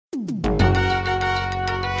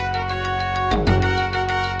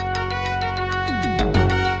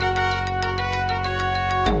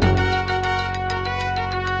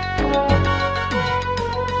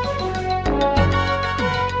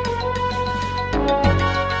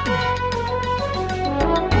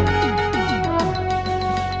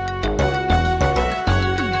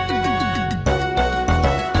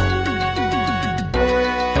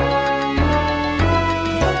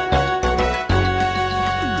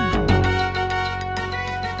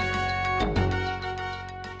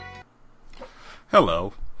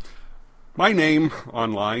Hello. My name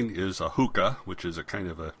online is Ahuka, which is a kind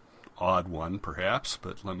of a odd one, perhaps,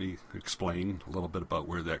 but let me explain a little bit about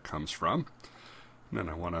where that comes from. And then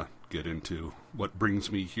I want to get into what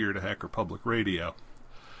brings me here to Hacker Public Radio.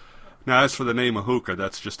 Now, as for the name Ahuka,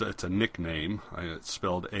 it's a nickname. It's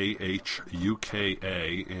spelled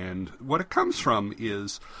A-H-U-K-A, and what it comes from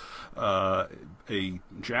is a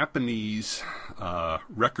Japanese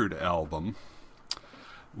record album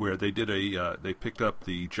where they did they picked up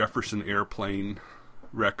the Jefferson Airplane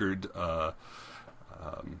record. The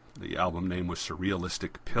album name was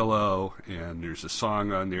Surrealistic Pillow, and there's a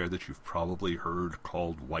song on there that you've probably heard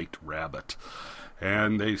called White Rabbit.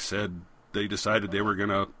 And they decided they were going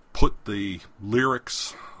to put the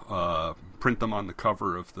lyrics, print them on the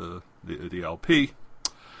cover of the LP,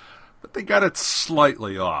 but they got it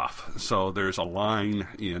slightly off. So there's a line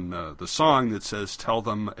in the song that says, "Tell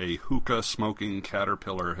them a hookah smoking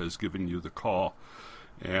caterpillar has given you the call."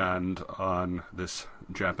 And on this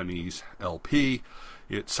Japanese LP,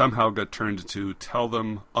 it somehow got turned into "Tell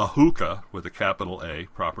them a hookah," with a capital A,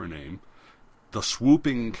 proper name, "the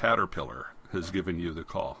swooping caterpillar has given you the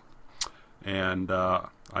call." And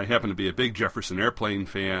I happen to be a big Jefferson Airplane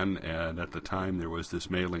fan, and at the time there was this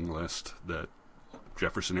mailing list that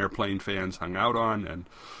Jefferson Airplane fans hung out on, and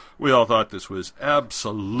we all thought this was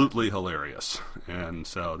absolutely hilarious. And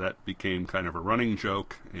so that became kind of a running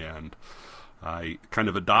joke, and I kind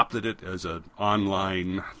of adopted it as an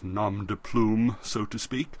online nom de plume, so to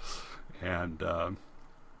speak, and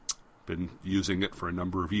been using it for a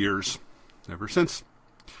number of years ever since.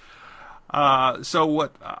 So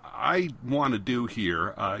what I want to do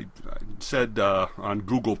here, I said on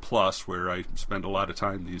Google Plus, where I spend a lot of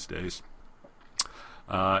time these days,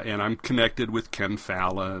 and I'm connected with Ken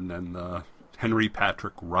Fallon and Henry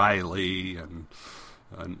Patrick Riley and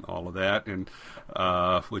all of that, and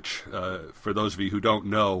which, for those of you who don't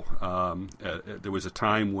know, there was a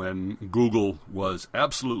time when Google was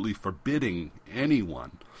absolutely forbidding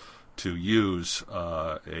anyone to use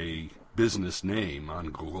a business name on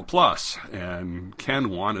Google Plus, and Ken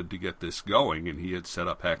wanted to get this going, and he had set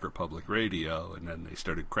up Hacker Public Radio, and then they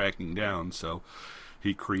started cracking down, so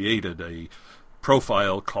he created a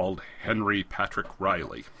profile called Henry Patrick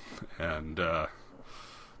Riley, and that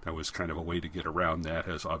was kind of a way to get around that,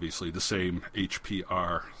 as obviously the same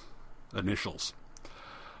HPR initials.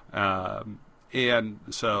 And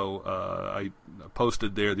so I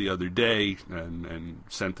posted there the other day and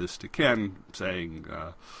sent this to Ken, saying,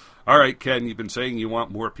 all right, Ken, you've been saying you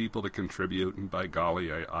want more people to contribute, and by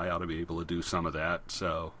golly, I ought to be able to do some of that.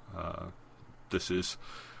 So this is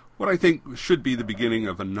what I think should be the beginning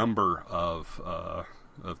of a number of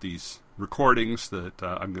these recordings that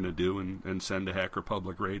I'm going to do and send to Hacker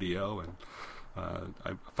Public Radio. And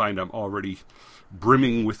I find I'm already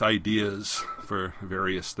brimming with ideas for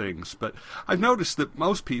various things. But I've noticed that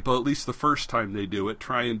most people, at least the first time they do it,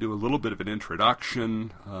 try and do a little bit of an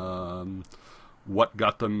introduction, what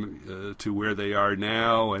got them to where they are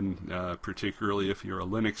now, and particularly if you're a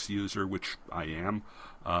Linux user, which I am,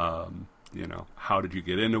 how did you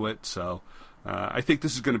get into it? So I think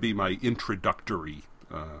this is going to be my introductory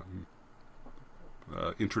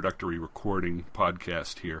recording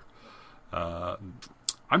podcast here.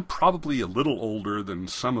 I'm probably a little older than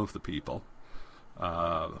some of the people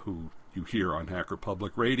who you hear on Hacker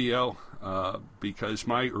Public Radio, because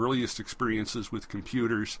my earliest experiences with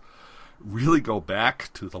computers really go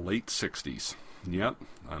back to the late 60s. Yep,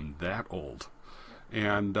 I'm that old.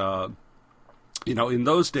 And, in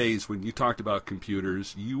those days when you talked about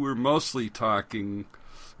computers, you were mostly talking,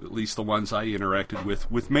 at least the ones I interacted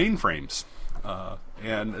with mainframes.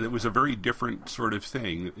 And it was a very different sort of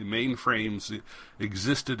thing. Mainframes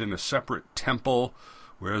existed in a separate temple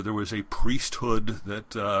where there was a priesthood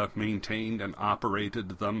that maintained and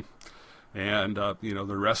operated them. And,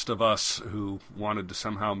 the rest of us who wanted to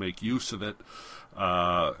somehow make use of it,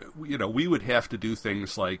 we would have to do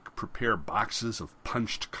things like prepare boxes of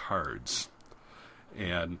punched cards.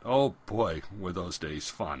 And, oh boy, were those days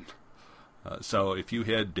fun. So if you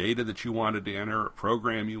had data that you wanted to enter, a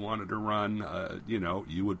program you wanted to run,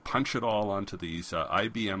 you would punch it all onto these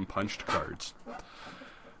IBM punched cards.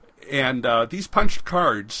 And these punched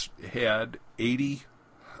cards had 80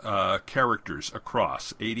 characters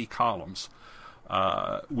across, 80 columns,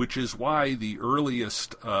 which is why the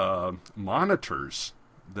earliest monitors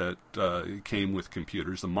that came with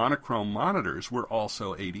computers, the monochrome monitors, were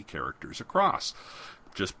also 80 characters across.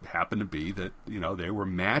 Just happened to be that, they were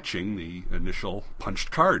matching the initial punched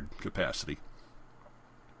card capacity.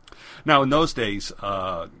 Now, in those days,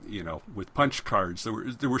 with punched cards,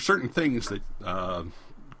 there were certain things that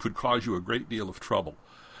could cause you a great deal of trouble.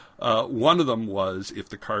 One of them was if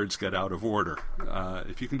the cards get out of order.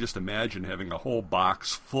 If you can just imagine having a whole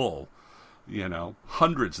box full,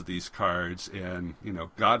 hundreds of these cards, and,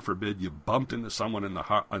 God forbid you bumped into someone in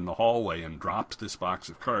the hallway and dropped this box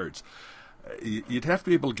of cards. You'd have to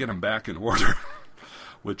be able to get them back in order,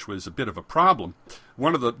 which was a bit of a problem.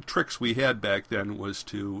 One of the tricks we had back then was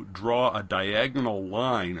to draw a diagonal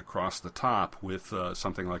line across the top with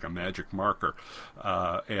something like a magic marker.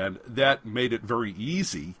 And that made it very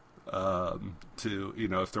easy to,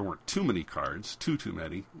 if there weren't too many cards, too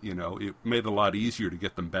many, it made it a lot easier to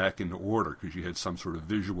get them back into order because you had some sort of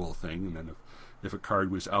visual thing. And then if a card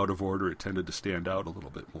was out of order, it tended to stand out a little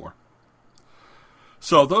bit more.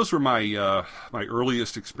 So those were my my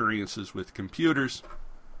earliest experiences with computers.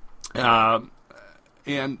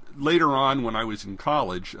 And later on, when I was in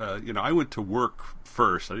college, I went to work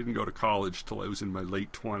first. I didn't go to college till I was in my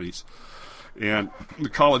late 20s. And the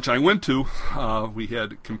college I went to, we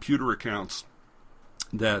had computer accounts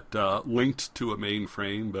that linked to a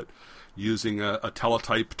mainframe, but using a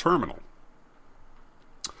teletype terminal.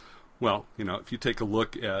 Well, if you take a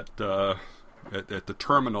look at the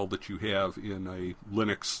terminal that you have in a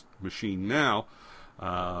Linux machine now,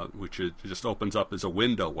 which it just opens up as a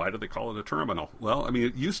window. Why do they call it a terminal? Well,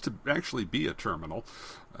 it used to actually be a terminal.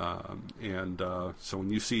 So when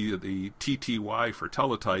you see the TTY for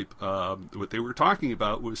teletype, what they were talking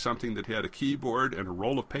about was something that had a keyboard and a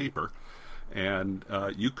roll of paper, and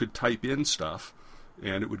you could type in stuff,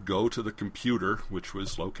 and it would go to the computer, which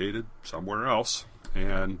was located somewhere else,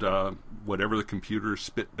 and whatever the computer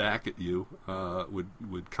spit back at you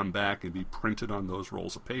would come back and be printed on those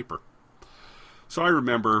rolls of paper. So I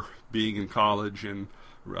remember being in college and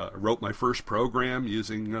wrote my first program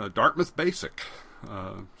using Dartmouth Basic.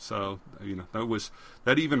 That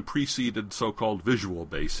even preceded so-called Visual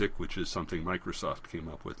Basic, which is something Microsoft came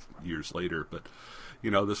up with years later. But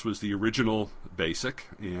this was the original Basic,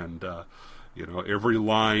 and every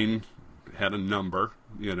line had a number.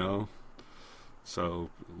 So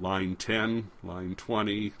line 10, line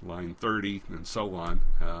 20, line 30, and so on.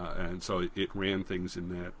 And so it ran things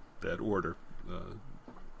in that order.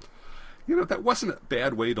 That wasn't a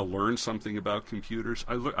bad way to learn something about computers.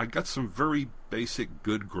 I got some very basic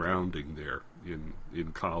good grounding there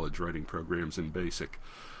in college, writing programs in BASIC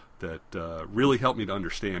that really helped me to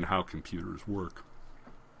understand how computers work.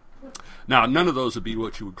 Now, none of those would be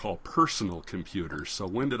what you would call personal computers. So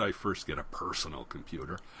when did I first get a personal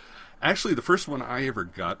computer? Actually, the first one I ever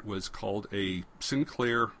got was called a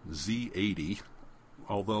Sinclair Z80,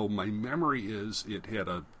 although my memory is it had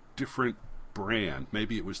a different brand.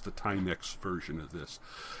 Maybe it was the Timex version of this.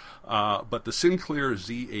 But the Sinclair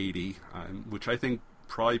Z80, which I think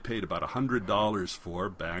probably paid about $100 for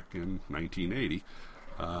back in 1980,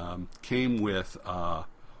 came with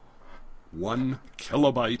 1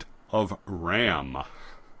 kilobyte of RAM.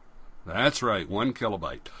 That's right, 1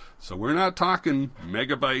 kilobyte. So we're not talking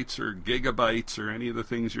megabytes or gigabytes or any of the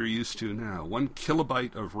things you're used to now. 1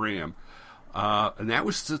 kilobyte of RAM. And that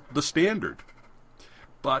was the standard.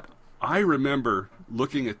 But I remember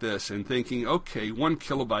looking at this and thinking, okay, 1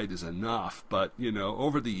 kilobyte is enough, but,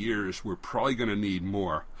 over the years, we're probably going to need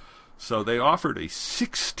more. So they offered a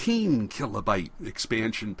 16 kilobyte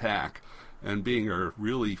expansion pack, and being a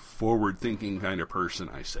really forward-thinking kind of person,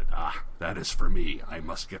 I said, that is for me. I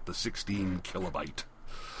must get the 16 kilobyte.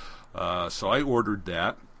 So I ordered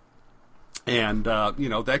that, and,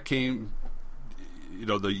 that came...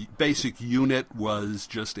 the basic unit was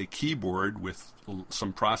just a keyboard with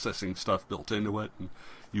some processing stuff built into it, and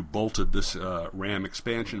you bolted this RAM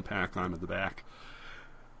expansion pack onto the back.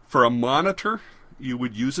 For a monitor, you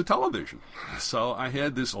would use a television. So I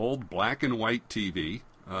had this old black and white TV.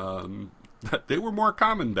 They were more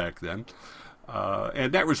common back then,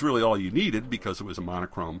 and that was really all you needed because it was a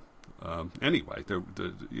monochrome. Anyway,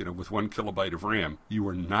 with 1 kilobyte of RAM, you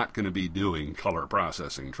were not going to be doing color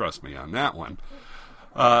processing. Trust me on that one.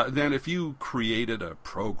 Then if you created a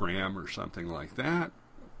program or something like that,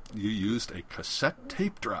 you used a cassette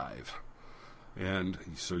tape drive. And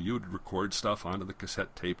so you would record stuff onto the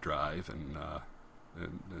cassette tape drive and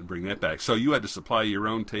bring that back. So you had to supply your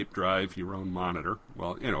own tape drive, your own monitor.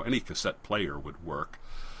 Well, any cassette player would work.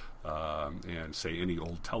 And say any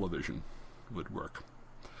old television would work.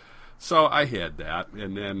 So I had that.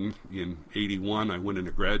 And then in 81, I went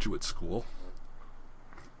into graduate school.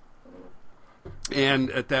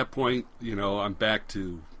 And at that point, I'm back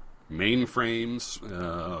to mainframes,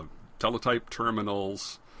 teletype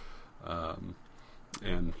terminals,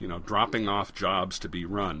 and, dropping off jobs to be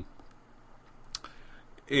run.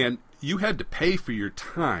 And you had to pay for your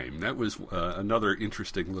time. That was another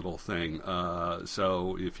interesting little thing.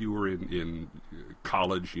 So if you were in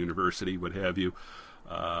college, university, what have you,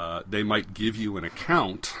 they might give you an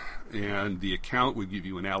account, and the account would give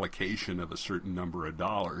you an allocation of a certain number of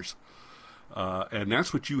dollars. And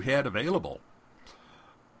that's what you had available.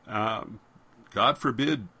 God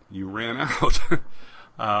forbid you ran out.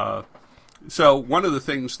 So one of the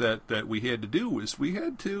things that we had to do was we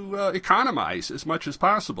had to economize as much as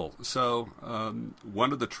possible. So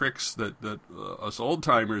one of the tricks that us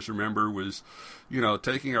old-timers remember was,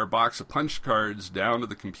 taking our box of punch cards down to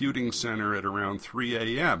the computing center at around 3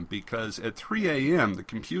 a.m. because at 3 a.m. the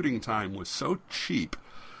computing time was so cheap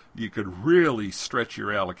you could really stretch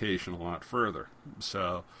your allocation a lot further.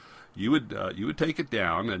 So you would take it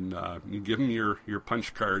down and you give them your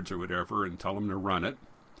punch cards or whatever and tell them to run it.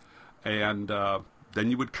 And then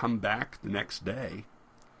you would come back the next day,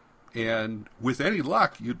 and with any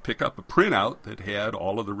luck, you'd pick up a printout that had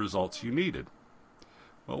all of the results you needed.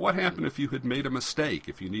 Well, what happened if you had made a mistake,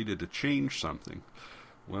 if you needed to change something?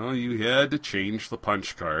 Well, you had to change the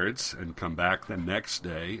punch cards and come back the next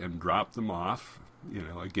day and drop them off.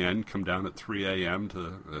 Again, come down at 3 a.m.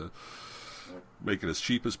 to make it as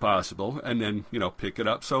cheap as possible, and then, pick it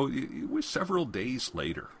up. So it was several days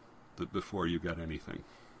later before you got anything.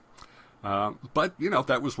 But,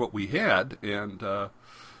 that was what we had, and,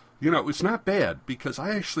 it was not bad, because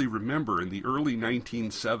I actually remember in the early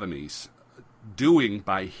 1970s doing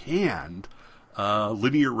by hand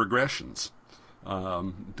linear regressions,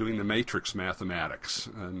 doing the matrix mathematics,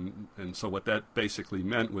 and so what that basically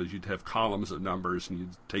meant was you'd have columns of numbers, and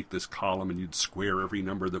you'd take this column and you'd square every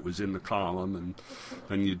number that was in the column, and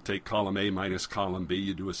then you'd take column A minus column B,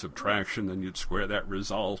 you'd do a subtraction, then you'd square that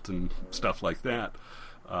result, and stuff like that.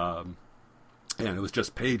 And it was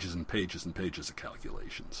just pages and pages and pages of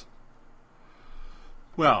calculations.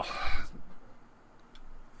 Well,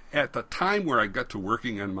 at the time where I got to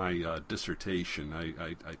working on my dissertation,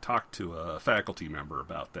 I talked to a faculty member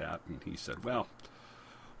about that, and he said, "Well,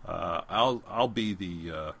 I'll be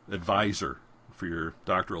the advisor for your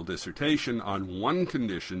doctoral dissertation on one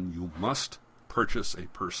condition: you must purchase a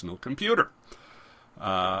personal computer."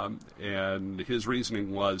 And his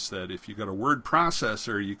reasoning was that if you got a word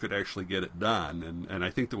processor, you could actually get it done. And I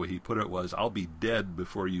think the way he put it was, "I'll be dead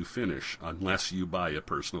before you finish unless you buy a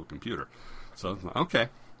personal computer." So, okay.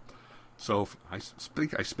 So I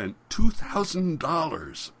think I spent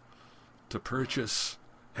 $2,000 to purchase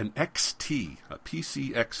an XT, a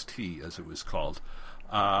PC XT as it was called.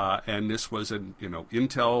 And this was an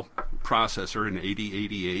Intel processor, an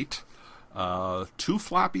 8088, 2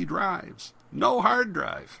 floppy drives. No hard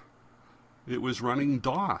drive. It was running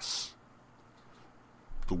DOS.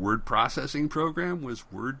 The word processing program was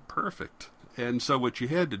WordPerfect. And so what you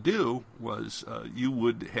had to do was you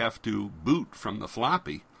would have to boot from the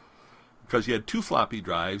floppy. Because you had 2 floppy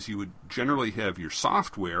drives, you would generally have your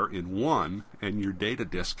software in one and your data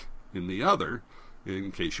disk in the other,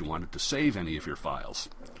 in case you wanted to save any of your files.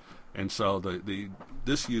 And so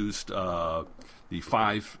this used the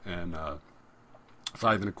 5 and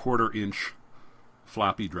 5.25 inch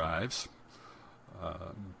floppy drives,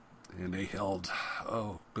 and they held,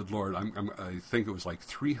 oh, good Lord, I think it was like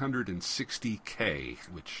 360K,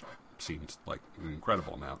 which seems like an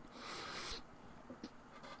incredible amount.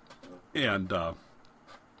 And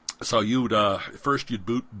so first you'd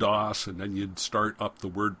boot DOS, and then you'd start up the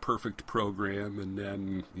WordPerfect program, and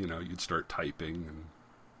then, you'd start typing and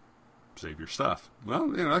save your stuff. Well,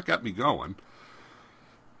 that got me going.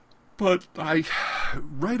 But I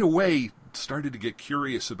right away started to get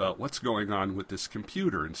curious about what's going on with this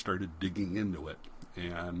computer and started digging into it.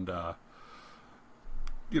 And,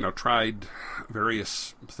 tried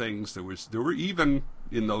various things. There were even,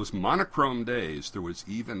 in those monochrome days, there was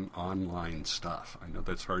even online stuff. I know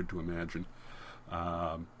that's hard to imagine.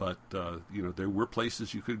 But there were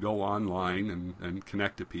places you could go online and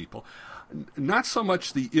connect to people. Not so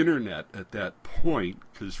much the internet at that point,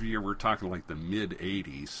 because we're talking like the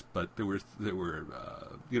mid-'80s, but there were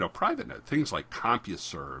private net, things like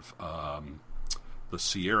CompuServe, the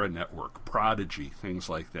Sierra Network, Prodigy, things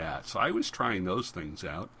like that. So I was trying those things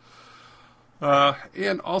out.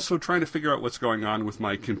 And also trying to figure out what's going on with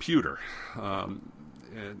my computer.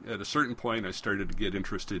 And at a certain point, I started to get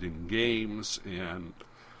interested in games, and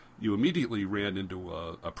you immediately ran into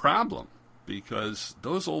a problem, because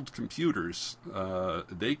those old computers,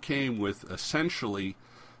 they came with essentially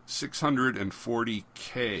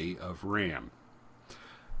 640K of RAM.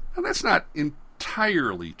 Now, that's not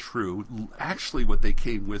entirely true. Actually, what they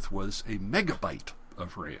came with was a megabyte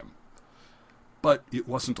of RAM. But it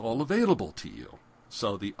wasn't all available to you.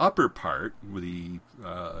 So the upper part, we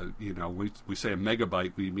say a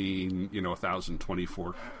megabyte, we mean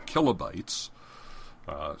 1,024 kilobytes.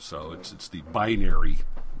 So it's the binary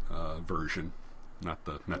version, not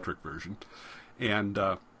the metric version. And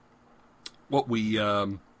what we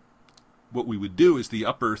would do is the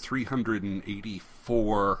upper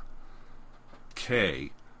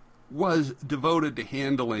 384K was devoted to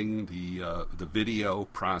handling the video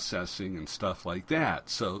processing and stuff like that.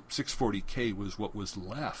 So 640K was what was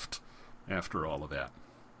left after all of that.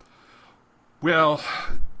 Well,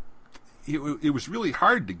 it was really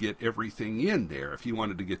hard to get everything in there. If you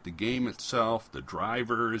wanted to get the game itself, the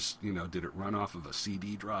drivers, did it run off of a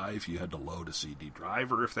CD drive? You had to load a CD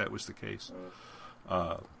driver if that was the case.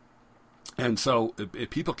 And so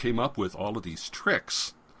people came up with all of these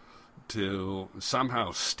tricks to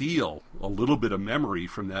somehow steal a little bit of memory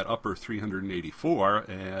from that upper 384,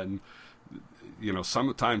 and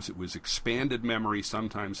sometimes it was expanded memory,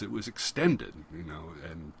 sometimes it was extended,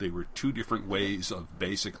 and they were two different ways of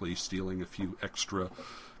basically stealing a few extra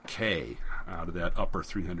K out of that upper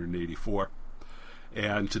 384.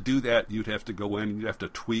 And to do that, you'd have to go in, you'd have to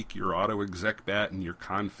tweak your auto-exec-bat and your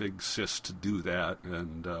config sys to do that.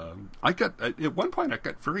 And at one point I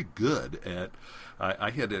got very good at,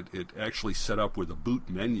 I had it actually set up with a boot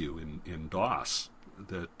menu in DOS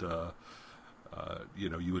that,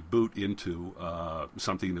 you would boot into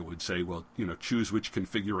something that would say, well, choose which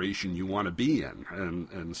configuration you want to be in.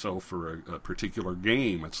 And so for a particular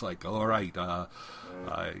game, it's like, all right, I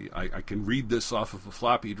can read this off of a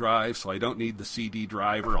floppy drive, so I don't need the CD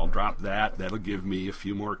driver. I'll drop that. That'll give me a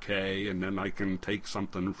few more K, and then I can take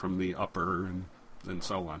something from the upper and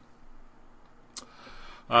so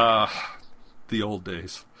on. The old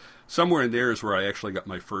days. Somewhere in there is where I actually got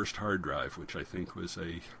my first hard drive, which I think was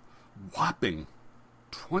a whopping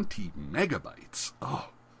 20 megabytes. Oh,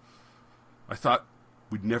 I thought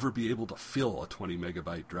we'd never be able to fill a 20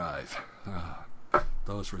 megabyte drive.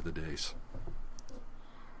 Those were the days.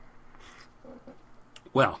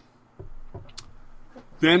 Well,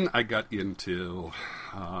 then I got into,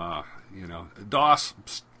 DOS.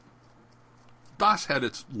 DOS had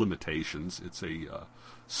its limitations. It's a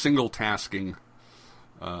single tasking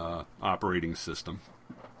operating system,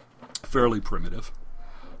 fairly primitive.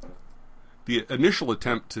 The initial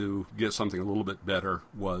attempt to get something a little bit better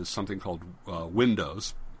was something called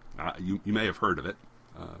Windows. You may have heard of it.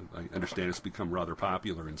 I understand it's become rather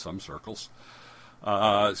popular in some circles.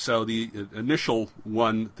 So the initial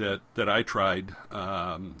one that I tried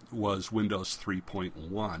was Windows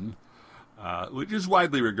 3.1, which is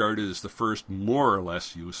widely regarded as the first more or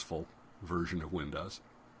less useful version of Windows.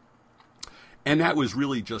 And that was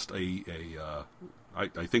really just I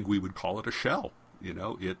think we would call it a shell.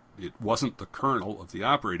 It wasn't the kernel of the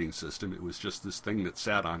operating system. It was just this thing that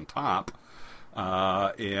sat on top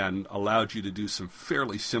and allowed you to do some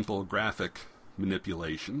fairly simple graphic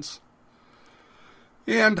manipulations.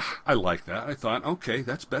 And I liked that. I thought, okay,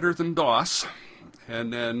 that's better than DOS.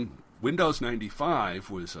 And then Windows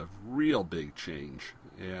 95 was a real big change.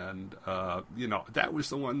 And, that was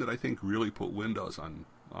the one that I think really put Windows on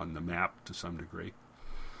the map to some degree.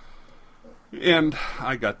 And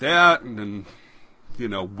I got that, and then,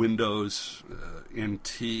 Windows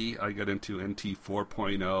NT, I got into NT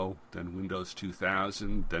 4.0, then Windows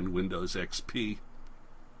 2000, then Windows XP.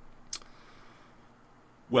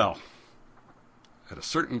 Well, at a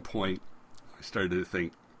certain point, I started to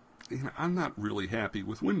think, I'm not really happy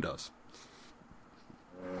with Windows.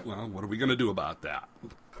 Well, what are we going to do about that?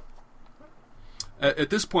 At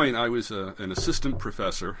this point, I was an assistant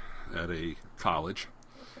professor at a college,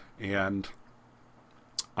 and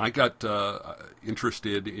I got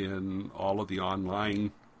interested in all of the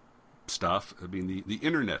online stuff. I mean, the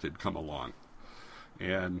internet had come along.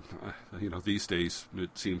 And, these days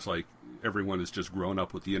it seems like everyone has just grown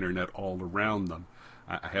up with the internet all around them.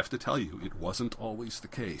 I have to tell you, it wasn't always the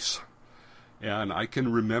case. And I can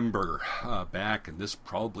remember back, and this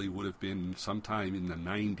probably would have been sometime in the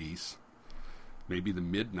 90s, maybe the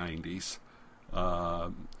mid-90s,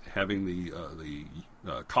 having the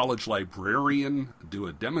college librarian do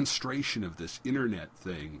a demonstration of this internet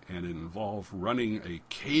thing, and it involved running a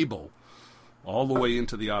cable all the way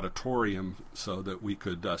into the auditorium so that we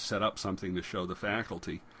could set up something to show the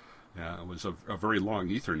faculty. It was a very long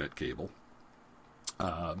Ethernet cable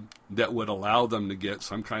that would allow them to get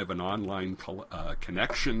some kind of an online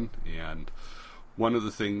connection. And one of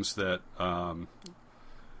the things that I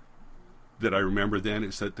remember then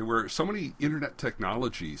is that there were so many internet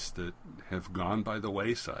technologies that have gone by the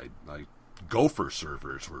wayside. Like Gopher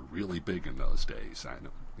servers were really big in those days.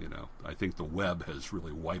 I think the web has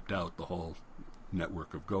really wiped out the whole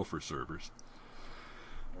network of Gopher servers.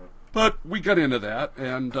 But we got into that,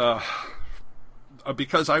 and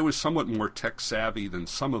because I was somewhat more tech savvy than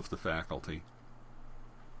some of the faculty,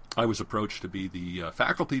 I was approached to be the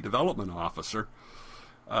faculty development officer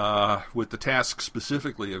with the task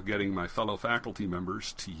specifically of getting my fellow faculty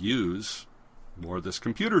members to use more of this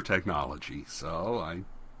computer technology. So I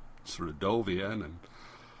sort of dove in and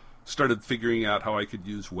started figuring out how I could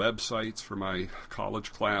use websites for my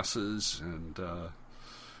college classes, and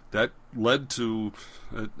that led to,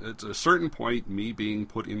 at a certain point, me being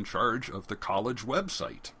put in charge of the college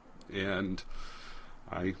website. And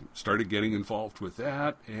I started getting involved with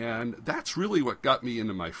that, and that's really what got me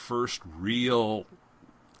into my first real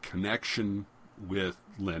connection with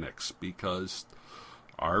Linux, because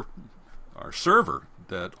our server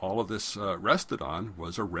that all of this rested on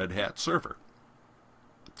was a Red Hat server.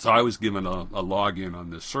 So I was given a login on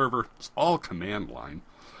this server. It's all command line.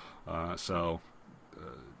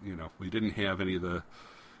 We didn't have any of the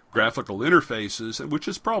graphical interfaces, which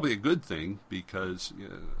is probably a good thing, because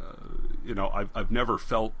I've never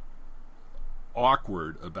felt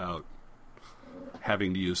awkward about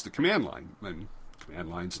having to use the command line. And command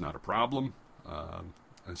line's not a problem.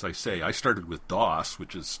 As I say, I started with DOS,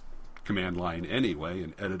 which is command line anyway,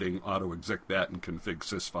 and editing auto-exec-bat and config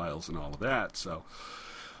sys files and all of that. So,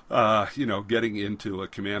 getting into a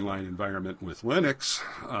command line environment with Linux,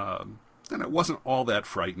 and it wasn't all that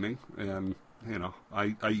frightening. And,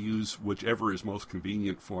 I use whichever is most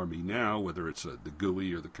convenient for me now, whether it's the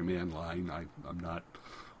GUI or the command line. I'm not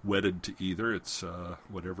wedded to either. It's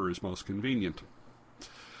whatever is most convenient.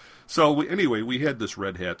 So, we had this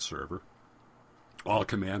Red Hat server, all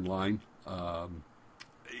command line.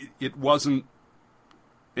 It wasn't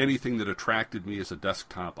anything that attracted me as a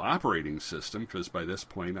desktop operating system, because by this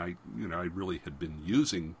point I really had been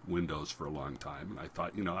using Windows for a long time, and I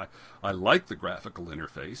thought, I like the graphical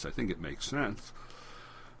interface. I think it makes sense.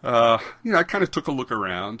 I kind of took a look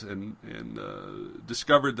around and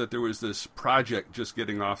discovered that there was this project just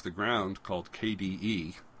getting off the ground called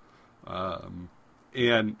KDE,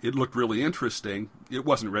 and it looked really interesting. It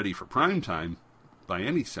wasn't ready for prime time by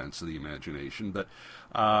any sense of the imagination, but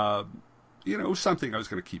it was something I was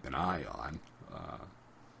going to keep an eye on.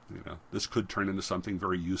 This could turn into something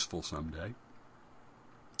very useful someday.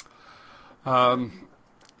 And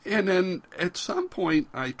then at some point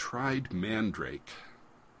I tried Mandrake.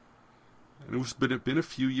 And it had been a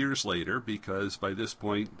few years later, because by this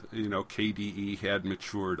point, KDE had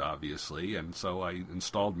matured, obviously, and so I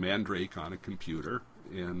installed Mandrake on a computer,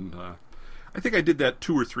 and I think I did that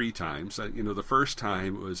 2 or 3 times. The first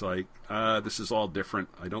time it was like, this is all different.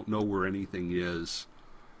 I don't know where anything is.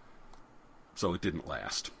 So it didn't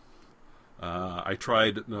last. I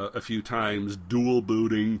tried a few times dual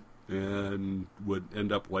booting and would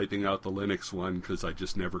end up wiping out the Linux one because I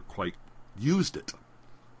just never quite used it.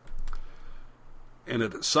 And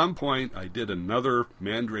at some point I did another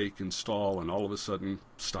Mandrake install, and all of a sudden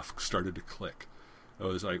stuff started to click. I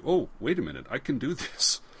was like, oh, wait a minute, I can do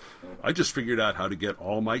this. I just figured out how to get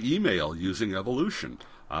all my email using Evolution.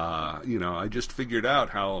 I just figured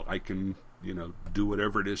out how I can, do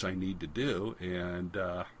whatever it is I need to do. And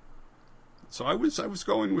so I was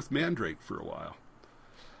going with Mandrake for a while.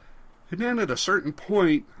 And then at a certain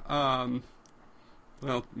point, they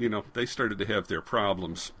started to have their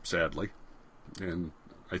problems, sadly. And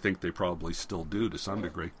I think they probably still do to some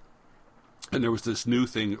degree. And there was this new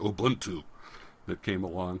thing, Ubuntu, that came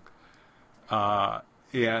along.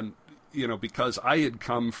 And, because I had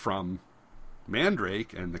come from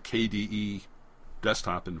Mandrake and the KDE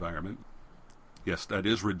desktop environment, yes, that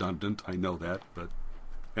is redundant, I know that, but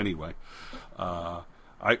anyway, I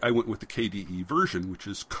went with the KDE version, which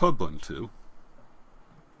is Kubuntu,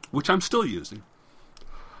 which I'm still using.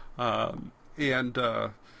 And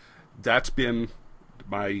that's been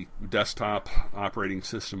my desktop operating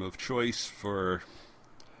system of choice for,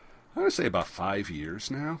 I would say, about 5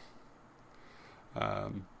 years now.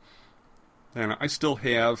 And I still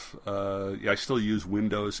have, I still use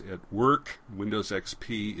Windows at work. Windows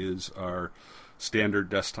XP is our standard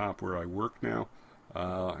desktop where I work now.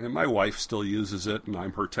 And my wife still uses it, and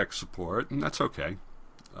I'm her tech support, and that's okay.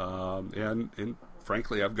 And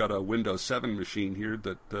frankly, I've got a Windows 7 machine here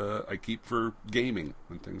that I keep for gaming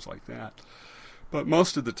and things like that. But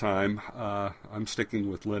most of the time, I'm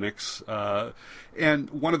sticking with Linux. And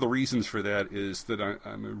one of the reasons for that is that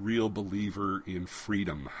I'm a real believer in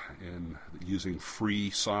freedom and using free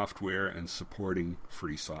software and supporting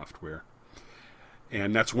free software.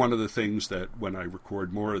 And that's one of the things that when I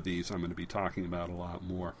record more of these, I'm going to be talking about a lot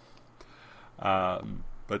more.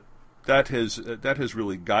 But that has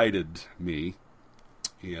really guided me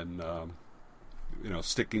in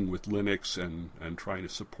sticking with Linux and trying to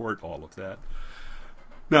support all of that.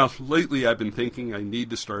 Now, lately I've been thinking I need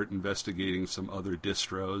to start investigating some other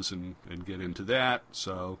distros and get into that.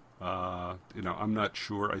 So, I'm not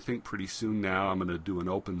sure. I think pretty soon now I'm going to do an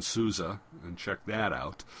OpenSUSE and check that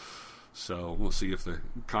out. So we'll see if the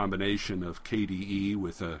combination of KDE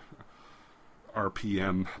with a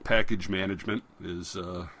RPM package management is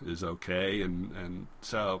okay, and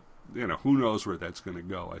so who knows where that's going to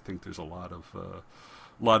go. I think there's a lot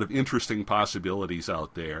of interesting possibilities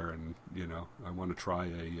out there, and I want to try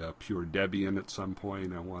a pure Debian at some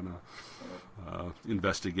point. I want to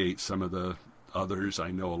investigate some of the others.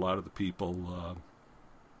 I know a lot of the people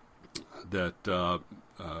that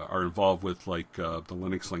are involved with, like the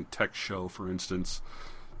Linux Link Tech Show, for instance.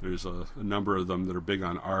 There's a number of them that are big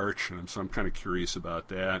on Arch, and so I'm kind of curious about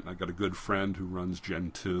that. And I've got a good friend who runs Gen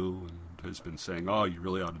 2 and has been saying, oh, you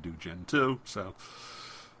really ought to do Gen 2. So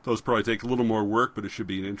those probably take a little more work, but it should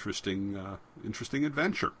be an interesting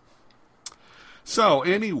adventure. So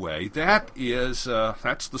anyway, that's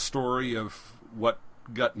the story of what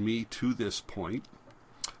got me to this point.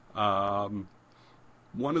 One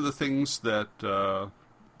of the things that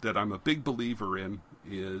I'm a big believer in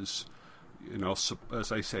is,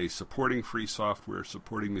 as I say, supporting free software,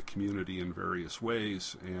 supporting the community in various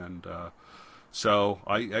ways, and so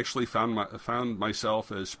I actually found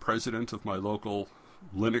myself as president of my local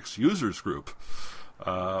Linux users group,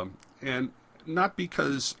 and not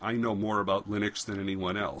because I know more about Linux than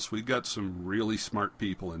anyone else. We've got some really smart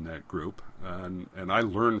people in that group, and I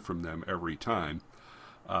learn from them every time.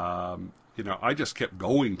 I just kept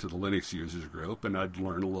going to the Linux users group, and I'd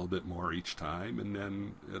learn a little bit more each time. And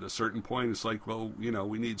then at a certain point, it's like, well,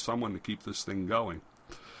 we need someone to keep this thing going.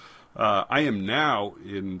 I am now,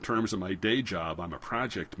 in terms of my day job, I'm a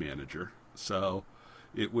project manager. So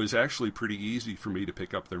it was actually pretty easy for me to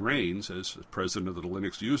pick up the reins as president of the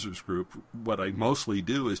Linux users group. What I mostly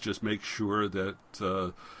do is just make sure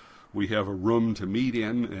that we have a room to meet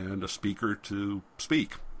in and a speaker to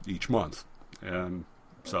speak each month. And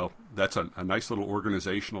so that's a nice little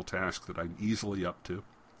organizational task that I'm easily up to.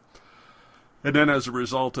 And then as a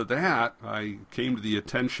result of that, I came to the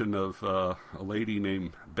attention of a lady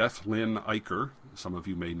named Beth Lynn Eicher. Some of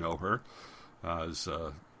you may know her as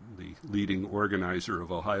the leading organizer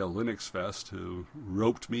of Ohio Linux Fest, who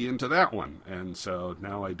roped me into that one. And so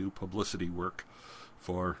now I do publicity work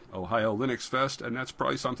for Ohio Linux Fest, and that's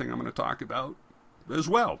probably something I'm going to talk about as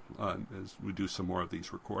well as we do some more of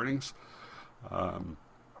these recordings.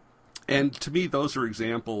 And to me, those are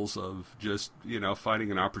examples of just,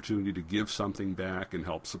 finding an opportunity to give something back and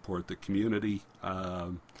help support the community.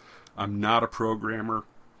 I'm not a programmer,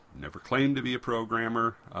 never claimed to be a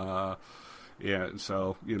programmer.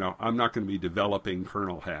 So, I'm not going to be developing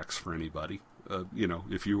kernel hacks for anybody.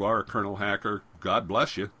 If you are a kernel hacker, God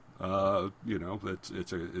bless you.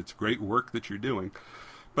 It's great work that you're doing.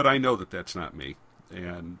 But I know that that's not me.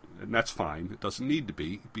 And that's fine. It doesn't need to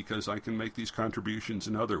be, because I can make these contributions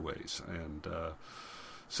in other ways. And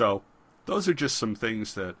so those are just some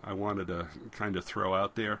things that I wanted to kind of throw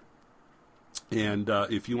out there. And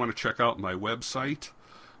if you want to check out my website,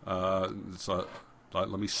 let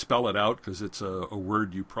me spell it out, because it's a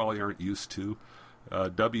word you probably aren't used to.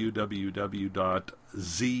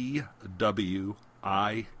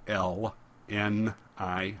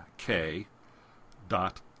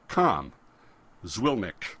 www.zwilnik.com.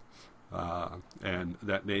 Zwilnik. And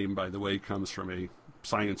that name, by the way, comes from a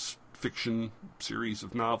science fiction series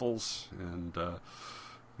of novels. And,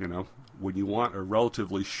 when you want a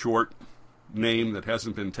relatively short name that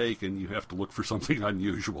hasn't been taken, you have to look for something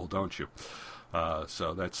unusual, don't you?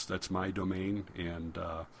 So that's my domain. And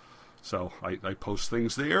so I post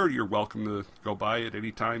things there. You're welcome to go by at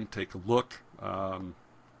any time, take a look.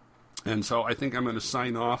 And so I think I'm going to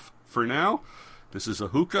sign off for now. This is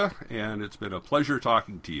Ahuka, and it's been a pleasure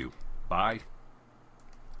talking to you. Bye.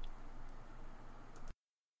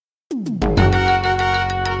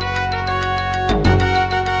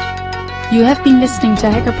 You have been listening to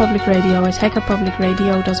Hacker Public Radio at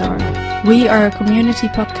hackerpublicradio.org. We are a community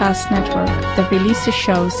podcast network that releases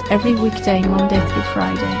shows every weekday, Monday through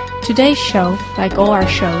Friday. Today's show, like all our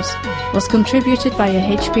shows, was contributed by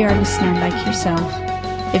a HPR listener like yourself.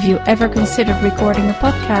 If you ever considered recording a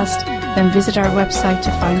podcast, then visit our website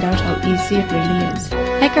to find out how easy it really is.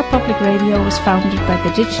 Hacker Public Radio was founded by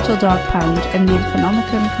the Digital Dog Pound and the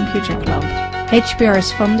Infonomicon Computer Club. HPR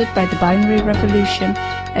is funded by the Binary Revolution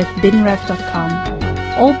at binrev.com.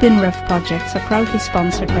 All BinRev projects are proudly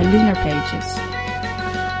sponsored by Lunar Pages.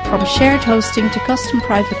 From shared hosting to custom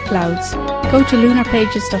private clouds, go to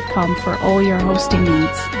lunarpages.com for all your hosting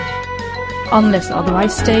needs. Unless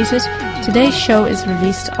otherwise stated, today's show is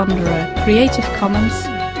released under a Creative Commons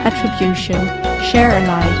Attribution Share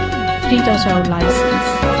Alike 3.0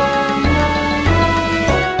 license.